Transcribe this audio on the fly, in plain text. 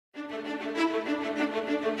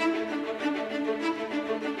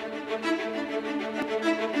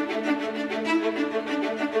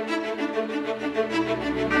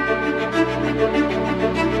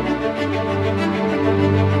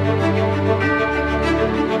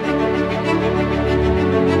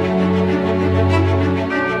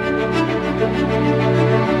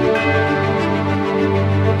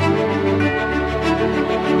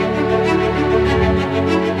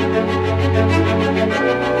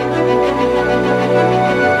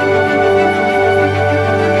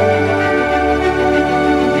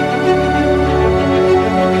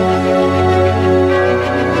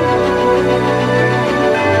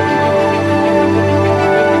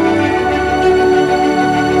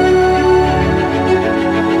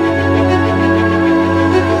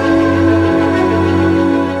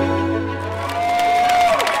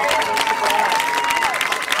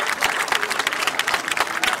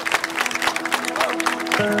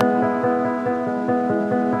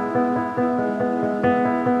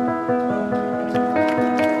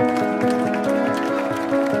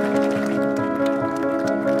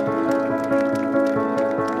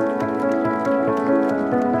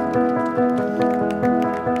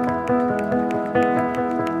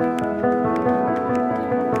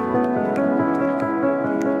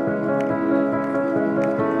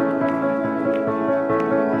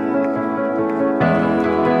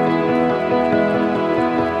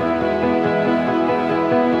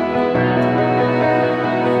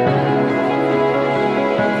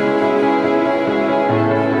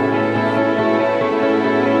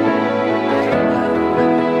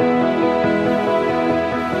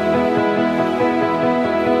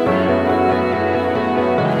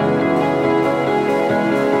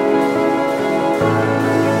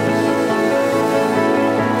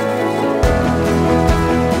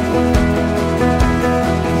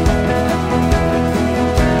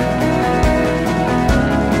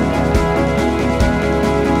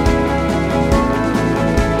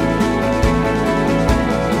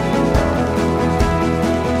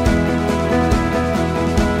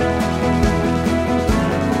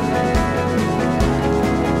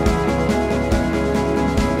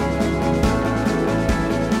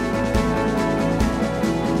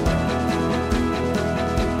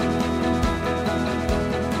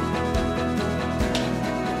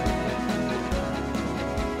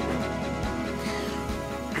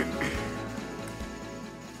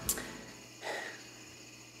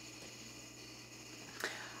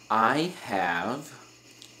I have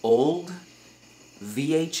old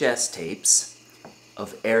VHS tapes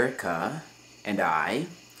of Erica and I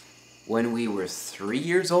when we were 3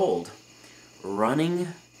 years old, running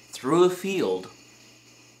through a field,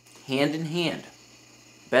 hand in hand.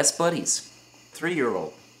 Best buddies.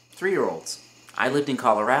 3-year-olds. I lived in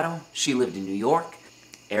Colorado, she lived in New York.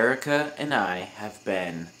 Erica and I have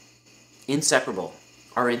been inseparable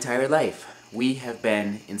our entire life. We have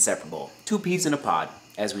been inseparable. 2 peas in a pod,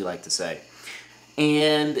 as we like to say.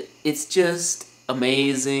 And it's just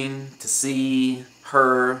amazing to see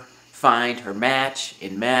her find her match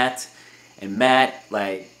in Matt. And Matt,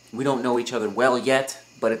 like, we don't know each other well yet,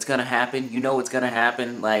 but it's gonna happen. You know it's gonna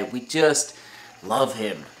happen. Like, we just love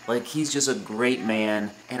him. Like, he's just a great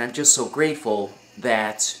man. And I'm just so grateful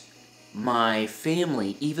that my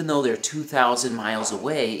family, even though they're 2,000 miles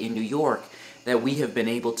away in New York, that we have been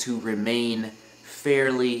able to remain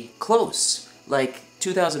fairly close. Like,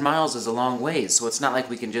 2,000 miles is a long ways, so it's not like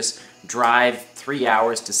we can just drive 3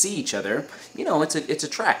 hours to see each other. You know, it's a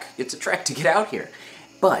trek. It's a trek to get out here.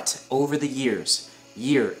 But over the years,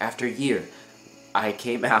 year after year, I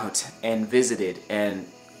came out and visited and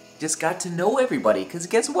just got to know everybody. Because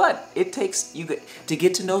guess what? It takes to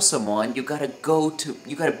get to know someone. You gotta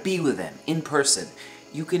be with them in person.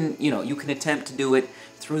 You can attempt to do it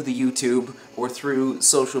through the YouTube or through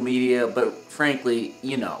social media, but frankly,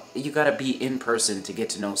 you gotta be in person to get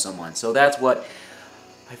to know someone. So that's what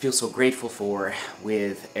I feel so grateful for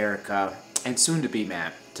with Erica and soon to be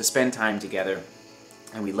Matt, to spend time together.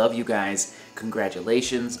 And we love you guys.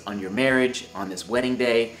 Congratulations on your marriage, on this wedding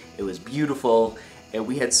day. It was beautiful, and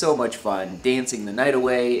we had so much fun dancing the night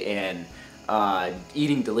away and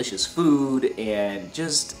eating delicious food and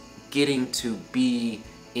just getting to be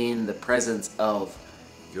in the presence of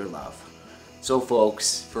your love. So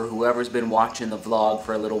folks, for whoever's been watching the vlog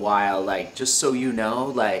for a little while, like, just so you know,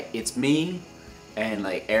 like, it's me and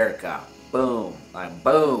like Erica. Boom, like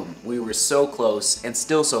boom. We were so close and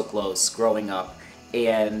still so close growing up.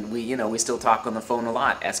 And we still talk on the phone a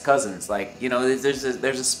lot as cousins. Like, there's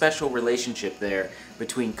a special relationship there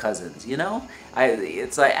between cousins,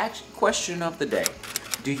 it's like, actually, question of the day.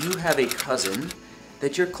 Do you have a cousin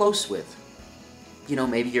that you're close with?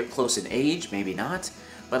 Maybe you're close in age, maybe not.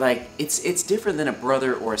 But like, it's different than a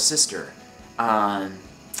brother or a sister. And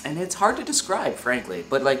it's hard to describe, frankly.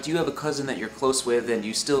 But like, do you have a cousin that you're close with and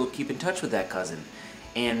you still keep in touch with that cousin?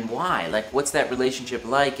 And why? Like, what's that relationship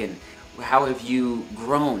like? And how have you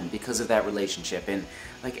grown because of that relationship? And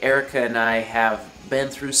like, Erica and I have been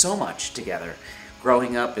through so much together,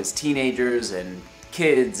 growing up as teenagers and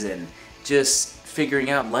kids and just figuring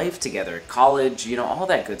out life together, college, all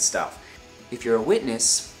that good stuff. If you're a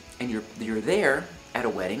witness and you're there at a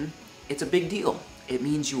wedding, it's a big deal. It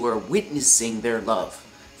means you are witnessing their love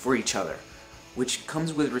for each other, which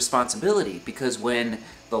comes with responsibility, because when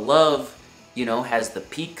the love, has the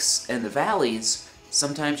peaks and the valleys,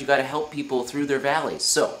 sometimes you got to help people through their valleys.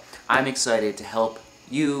 So I'm excited to help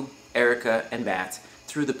you, Erica, and Matt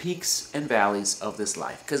through the peaks and valleys of this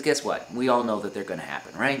life. Because guess what? We all know that they're going to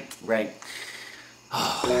happen, right? Right?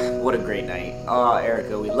 Oh, what a great night. Oh,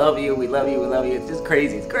 Erica, we love you. We love you. We love you. It's just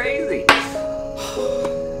crazy. It's crazy.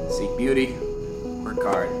 Seek beauty. Work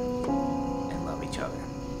hard.